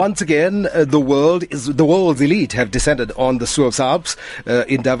Once again, the world's elite have descended on the Suez Alps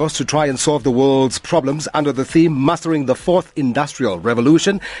in Davos to try and solve the world's problems under the theme Mastering the Fourth Industrial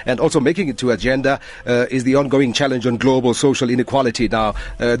Revolution, and also making it to agenda is the ongoing challenge on global social inequality. Now,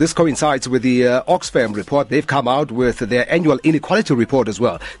 this coincides with the Oxfam report. They've come out with their annual inequality report as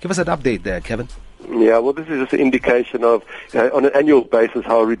well. Give us an update there, Kevin. Yeah, well, this is just an indication of, on an annual basis,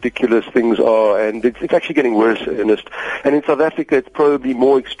 how ridiculous things are, and it's actually getting worse, Ernest. And in South Africa, it's probably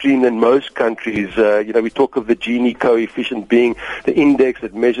more extreme than most countries. We talk of the Gini coefficient being the index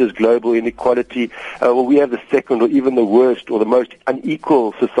that measures global inequality. Well, we have the second or even the worst or the most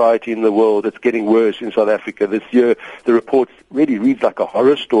unequal society in the world. It's getting worse in South Africa. This year, the report really reads like a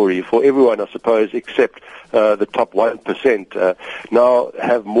horror story for everyone, I suppose, except the top 1%. Now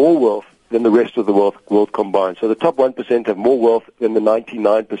have more wealth than the rest of the world combined. So the top 1% have more wealth than the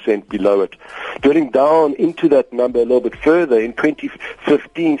 99% below it. Drilling down into that number a little bit further, in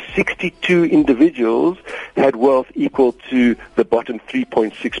 2015, 62 individuals had wealth equal to the bottom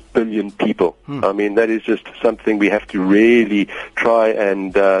 3.6 billion people. I mean, that is just something we have to really try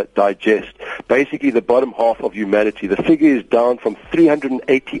and digest. Basically, the bottom half of humanity. The figure is down from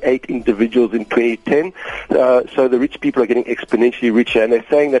 388 individuals in 2010. So the rich people are getting exponentially richer, and they're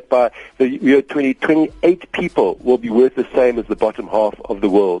saying that by the year 2028, people will be worth the same as the bottom half of the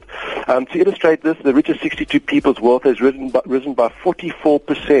world. To illustrate this, the richest 62 people's wealth has risen by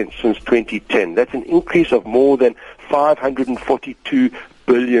 44% since 2010. That's an increase of more than $542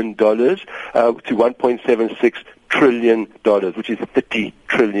 billion to $1.76 trillion, which is 30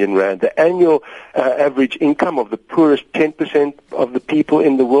 trillion rand. The annual average income of the poorest 10% of the people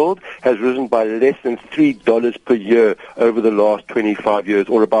in the world has risen by less than $3 per year over the last 25 years,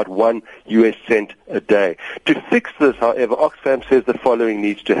 or about 1 US cent a day. To fix this, however, Oxfam says the following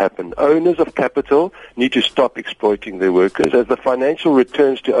needs to happen. Owners of capital need to stop exploiting their workers, as the financial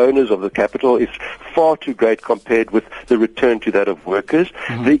returns to owners of the capital is far too great compared with the return to that of workers.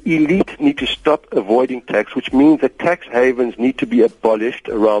 The elite need to stop avoiding tax, which means that tax havens need to be abolished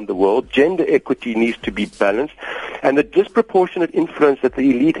around the world. Gender equity needs to be balanced, and the disproportionate influence that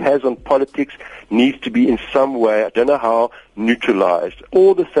the elite has on politics needs to be in some way, I don't know how, neutralized.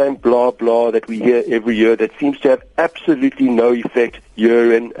 All the same blah blah that we hear every year that seems to have absolutely no effect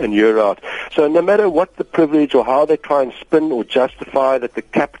year in and year out. So no matter what the privilege or how they try and spin or justify that the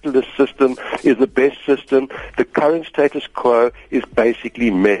capitalist system is the best system, the current status quo is basically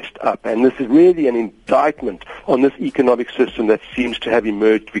messed up. And this is really an indictment on this economic system that seems to have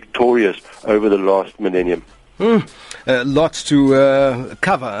emerged victorious over the last millennium. Lots to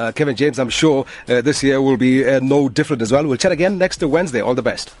cover. Kevin James, I'm sure this year will be no different as well. We'll chat again next Wednesday. All the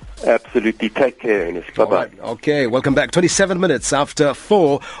best. Absolutely. Take care, Ernest. Bye-bye. Right. Okay, welcome back. 27 minutes after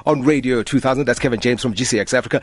 4 on Radio 2000. That's Kevin James from GCX Africa.